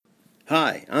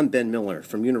Hi, I'm Ben Miller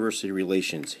from University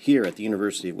Relations here at the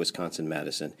University of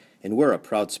Wisconsin-Madison, and we're a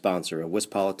proud sponsor of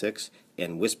WisPolitics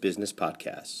and WisBusiness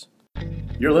podcasts.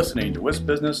 You're listening to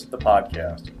WisBusiness, the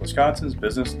podcast, Wisconsin's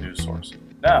business news source.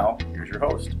 Now, here's your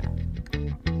host.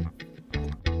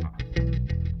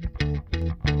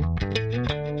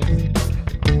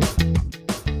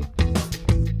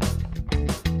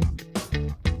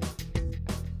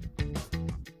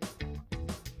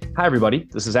 Hi, everybody.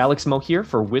 This is Alex Mo here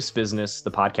for WisBusiness, the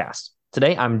podcast.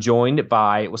 Today, I'm joined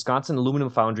by Wisconsin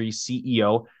Aluminum Foundry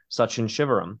CEO, Sachin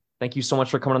Shivaram. Thank you so much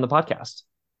for coming on the podcast.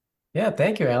 Yeah,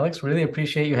 thank you, Alex. Really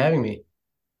appreciate you having me.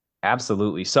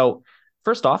 Absolutely. So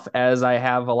first off, as I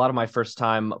have a lot of my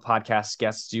first-time podcast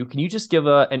guests do, can you just give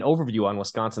an overview on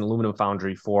Wisconsin Aluminum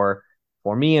Foundry for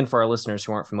me and for our listeners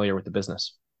who aren't familiar with the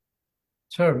business?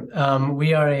 Sure.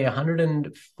 We are a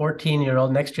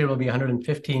 114-year-old. Next year, we'll be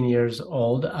 115 years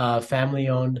old,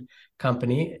 family-owned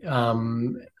company. We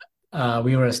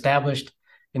were established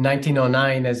in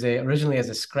 1909 originally as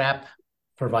a scrap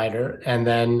provider, and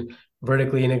then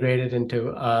vertically integrated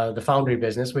into the foundry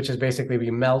business, which is basically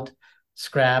we melt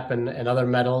scrap and other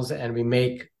metals, and we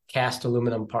make cast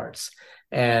aluminum parts.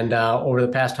 And over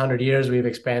the past 100 years, we've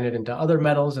expanded into other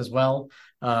metals as well.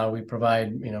 We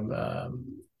provide,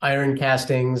 iron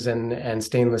castings and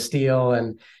stainless steel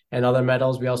and other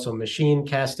metals. We also machine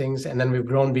castings, and then we've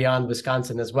grown beyond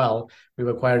Wisconsin as well. We've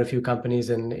acquired a few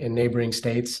companies in neighboring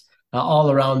states,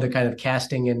 all around the kind of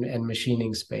casting and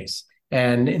machining space.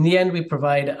 And in the end, we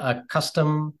provide a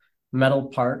custom metal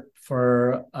part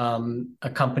for a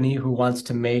company who wants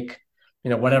to make,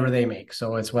 whatever they make.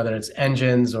 So whether it's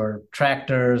engines or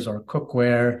tractors or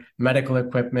cookware, medical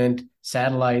equipment,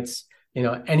 satellites,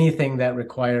 anything that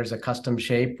requires a custom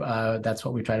shape, that's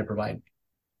what we try to provide.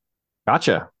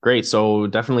 Gotcha. Great. So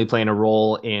definitely playing a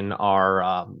role in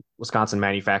our Wisconsin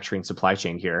manufacturing supply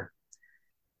chain here.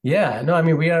 Yeah, no,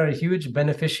 we are huge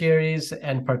beneficiaries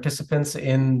and participants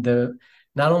in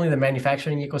not only the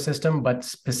manufacturing ecosystem, but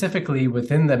specifically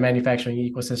within the manufacturing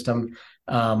ecosystem,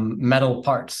 metal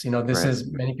parts. This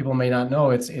is, many people may not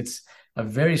know, it's a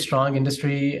very strong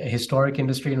industry, a historic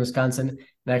industry in Wisconsin.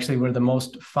 And actually, we're the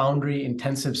most foundry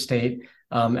intensive state,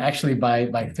 actually by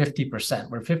 50%.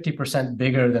 We're 50%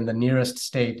 bigger than the nearest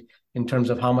state in terms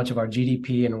of how much of our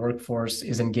GDP and workforce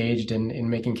is engaged in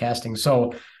making casting.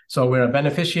 So we're a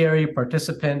beneficiary,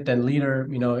 participant, and leader,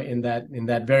 in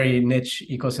that very niche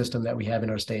ecosystem that we have in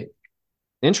our state.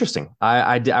 Interesting.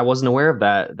 I wasn't aware of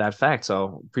that fact,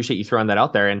 so appreciate you throwing that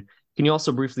out there. And can you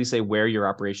also briefly say where your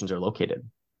operations are located?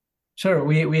 Sure.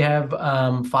 We have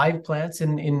 5 plants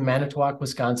in Manitowoc,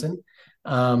 Wisconsin.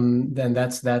 Then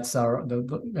that's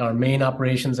our main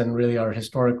operations and really our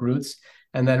historic roots.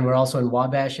 And then we're also in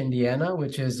Wabash, Indiana,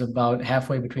 which is about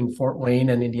halfway between Fort Wayne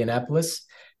and Indianapolis.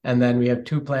 And then we have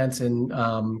 2 plants in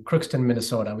Crookston,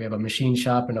 Minnesota. We have a machine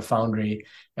shop and a foundry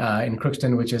in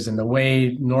Crookston, which is in the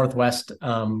way northwest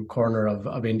corner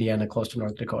of Indiana, close to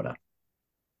North Dakota.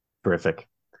 Terrific.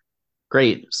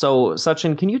 Great. So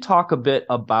Sachin, can you talk a bit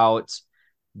about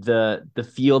the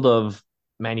field of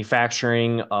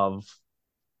manufacturing of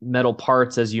metal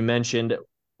parts, as you mentioned?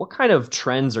 What kind of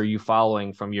trends are you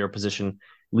following from your position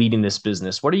leading this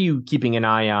business? What are you keeping an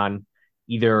eye on,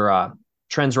 either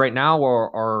trends right now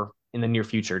or in the near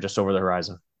future, just over the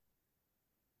horizon?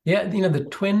 Yeah, the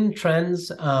twin trends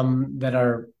that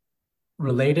are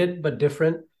related but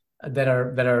different, that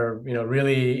are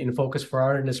really in focus for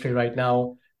our industry right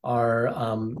now are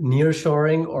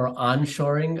nearshoring or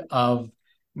onshoring of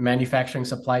manufacturing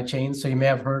supply chains. So you may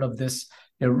have heard of this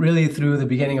really through the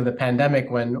beginning of the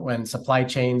pandemic when supply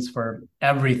chains for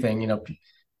everything,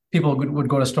 people would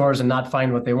go to stores and not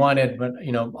find what they wanted, but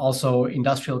also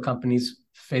industrial companies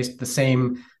faced the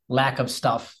same lack of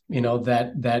stuff,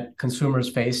 that consumers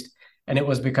faced. And it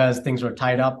was because things were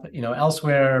tied up,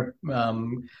 elsewhere.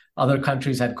 Other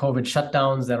countries had COVID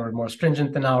shutdowns that were more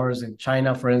stringent than ours. In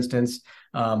China, for instance,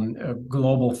 a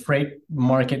global freight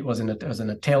market was in a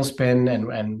tailspin,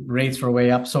 and rates were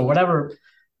way up. So a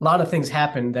lot of things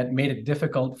happened that made it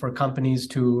difficult for companies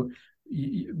to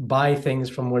buy things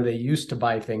from where they used to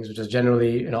buy things, which is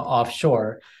generally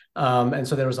offshore. And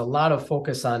so there was a lot of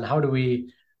focus on how do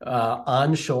we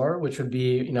onshore, which would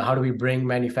be, how do we bring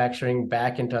manufacturing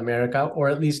back into America, or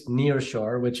at least near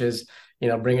shore, which is,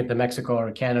 bring it to Mexico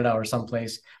or Canada or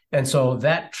someplace. And so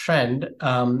that trend,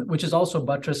 which is also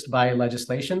buttressed by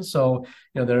legislation. So,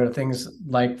 there are things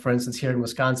like, for instance, here in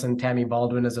Wisconsin, Tammy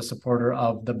Baldwin is a supporter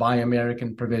of the Buy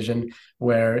American provision,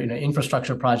 where,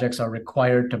 infrastructure projects are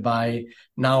required to buy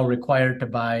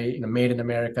made in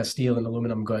America steel and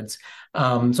aluminum goods.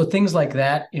 So things like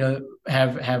that,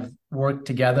 have worked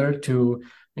together to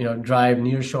drive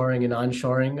nearshoring and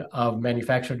onshoring of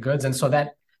manufactured goods. And so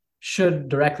that should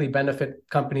directly benefit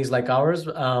companies like ours,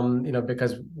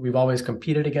 because we've always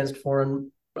competed against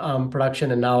foreign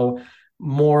production, and now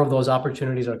more of those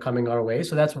opportunities are coming our way.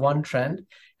 So that's one trend.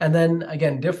 And then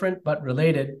again, different but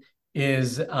related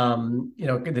is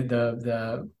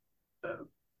the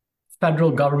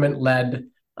federal government-led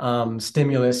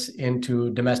stimulus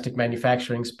into domestic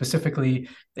manufacturing, specifically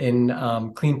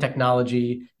in clean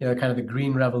technology, kind of the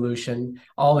green revolution,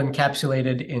 all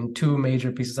encapsulated in two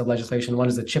major pieces of legislation. One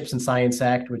is the CHIPS and Science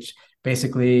Act, which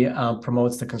basically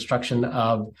promotes the construction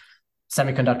of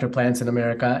semiconductor plants in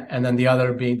America, and then the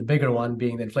other being the bigger one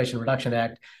being the Inflation Reduction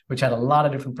Act, which had a lot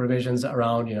of different provisions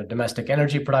around domestic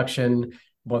energy production,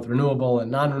 both renewable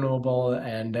and non-renewable,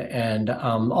 and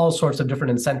all sorts of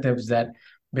different incentives that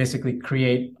basically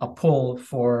create a pull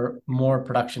for more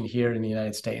production here in the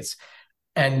United States.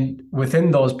 And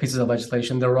within those pieces of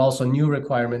legislation, there were also new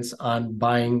requirements on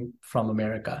buying from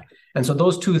America. And so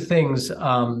those two things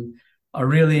are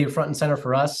really front and center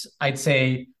for us. I'd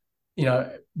say,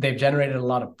 they've generated a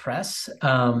lot of press,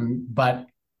 but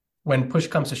when push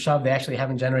comes to shove, they actually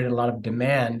haven't generated a lot of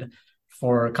demand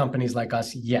for companies like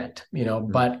us yet,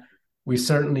 but we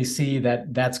certainly see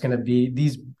that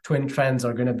these twin trends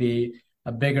are going to be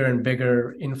a bigger and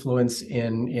bigger influence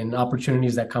in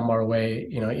opportunities that come our way,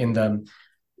 in the,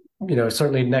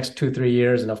 certainly next 2-3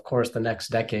 years, and of course the next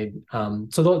decade.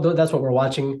 So that's what we're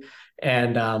watching,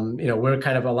 and we're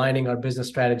kind of aligning our business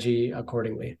strategy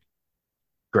accordingly.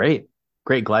 Great.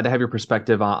 Glad to have your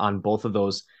perspective on both of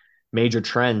those major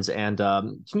trends. And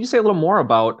can you say a little more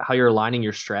about how you're aligning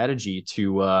your strategy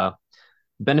to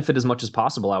benefit as much as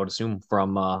possible, I would assume,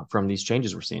 from these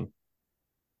changes we're seeing?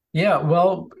 Yeah,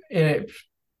 well,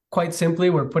 quite simply,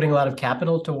 we're putting a lot of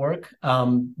capital to work.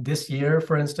 This year,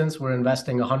 for instance, we're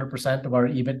investing 100% of our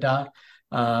EBITDA,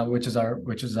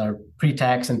 which is our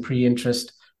pre-tax and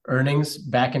pre-interest earnings,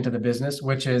 back into the business,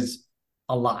 which is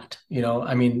a lot.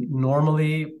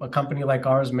 Normally a company like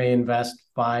ours may invest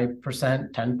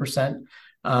 5%,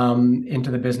 10%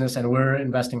 into the business, and we're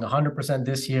investing 100%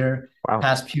 this year. Wow.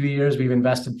 Past few years, we've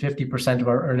invested 50% of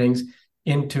our earnings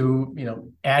into,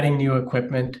 adding new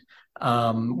equipment.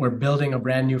 We're building a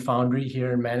brand new foundry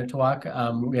here in Manitowoc.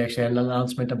 We actually had an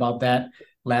announcement about that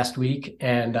last week,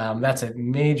 and that's a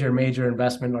major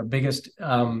investment, our biggest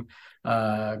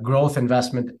growth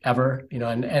investment ever.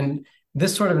 And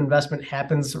this sort of investment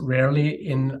happens rarely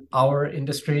in our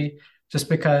industry, just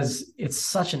because it's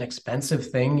such an expensive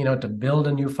thing, to build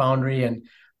a new foundry,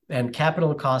 and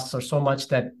capital costs are so much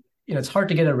that it's hard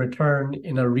to get a return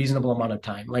in a reasonable amount of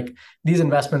time. Like, these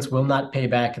investments will not pay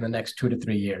back in the next 2 to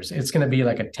 3 years. It's going to be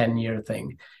like a 10-year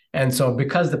thing. And so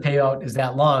because the payout is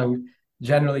that long,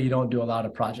 generally you don't do a lot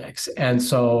of projects. And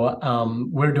so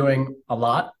we're doing a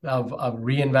lot of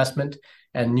reinvestment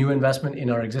and new investment in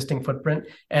our existing footprint,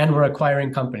 and we're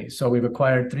acquiring companies. So we've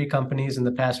acquired 3 companies in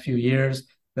the past few years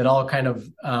that all kind of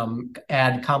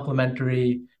add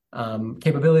complementary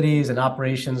capabilities and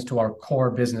operations to our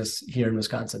core business here in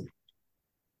Wisconsin.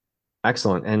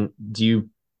 Excellent. And do you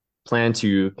plan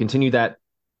to continue that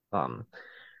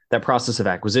process of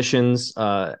acquisitions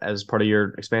as part of your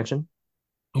expansion?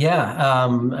 Yeah,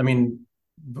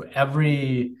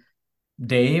 every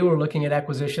day we're looking at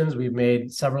acquisitions. We've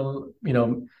made several,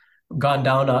 gone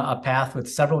down a path with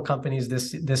several companies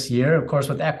this year. Of course,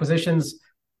 with acquisitions,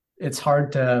 it's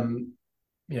hard to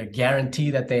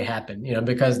guarantee that they happen,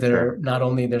 because not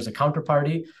only there's a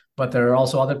counterparty, but there are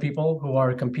also other people who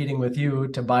are competing with you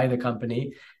to buy the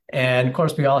company. And of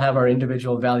course, we all have our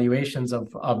individual valuations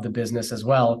of the business as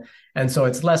well. And so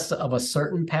it's less of a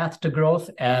certain path to growth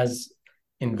as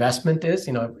investment is.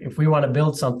 If we want to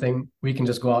build something, we can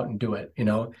just go out and do it.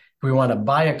 If we want to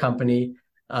buy a company,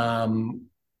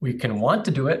 we can want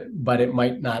to do it, but it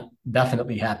might not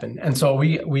definitely happen. And so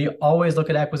we always look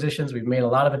at acquisitions. We've made a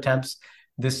lot of attempts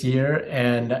this year,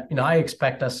 and I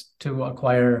expect us to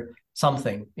acquire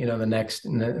something in the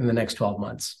next 12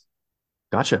 months.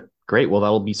 Gotcha. Great. Well, that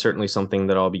will be certainly something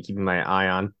that I'll be keeping my eye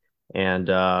on, and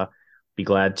be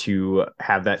glad to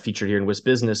have that featured here in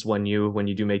WisBusiness when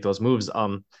you do make those moves.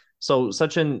 So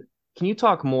Sachin, can you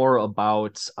talk more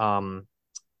about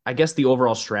I guess the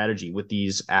overall strategy with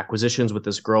these acquisitions, with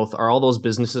this growth? Are all those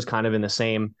businesses kind of in the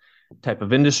same type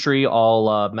of industry,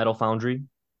 all metal foundry?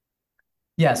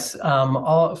 Yes,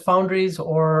 all foundries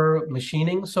or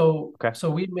machining. So, Okay.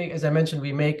 so we make, as I mentioned,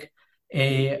 we make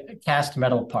a cast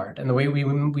metal part, and the way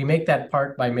we make that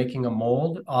part by making a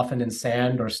mold, often in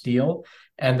sand or steel,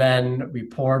 and then we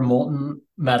pour molten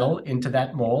metal into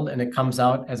that mold, and it comes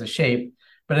out as a shape.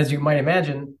 But as you might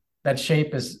imagine, that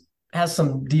shape is has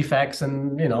some defects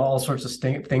and all sorts of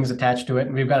things attached to it,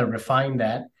 and we've got to refine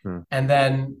that and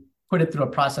then put it through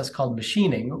a process called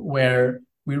machining, where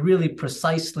we really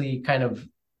precisely kind of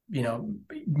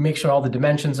make sure all the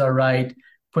dimensions are right,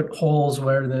 put holes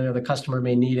where the customer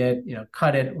may need it,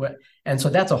 cut it, and so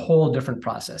that's a whole different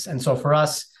process. And so for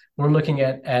us, we're looking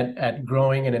at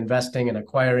growing and investing and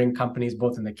acquiring companies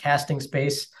both in the casting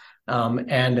space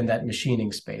and in that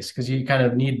machining space, because you kind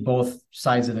of need both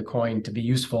sides of the coin to be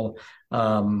useful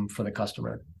for the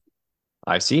customer.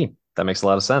 I see. That makes a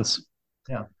lot of sense.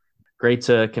 Yeah. Great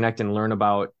to connect and learn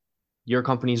about your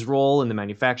company's role in the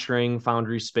manufacturing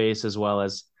foundry space, as well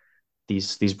as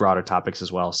these broader topics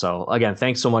as well. So again,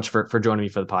 thanks so much for joining me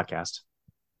for the podcast.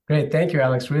 Great. Thank you,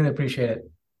 Alex. Really appreciate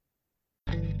it.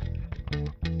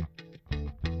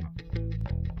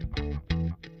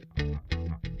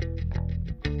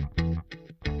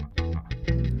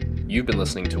 You've been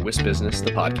listening to WisBusiness,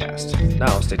 the podcast.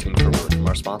 Now stay tuned for word from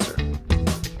our sponsor.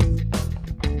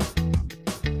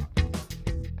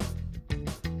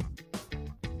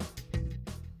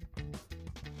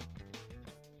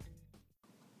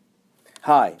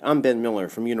 Hi, I'm Ben Miller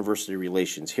from University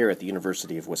Relations here at the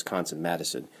University of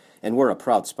Wisconsin-Madison, and we're a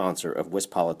proud sponsor of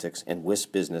WisPolitics and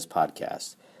WisBusiness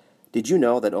podcast. Did you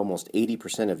know that almost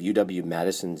 80% of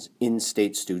UW-Madison's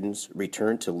in-state students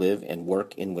return to live and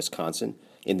work in Wisconsin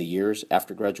in the years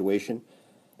after graduation?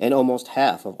 And almost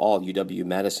half of all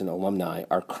UW-Madison alumni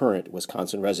are current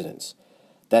Wisconsin residents.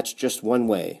 That's just one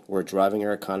way we're driving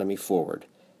our economy forward.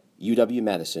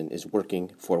 UW-Madison is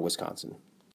working for Wisconsin.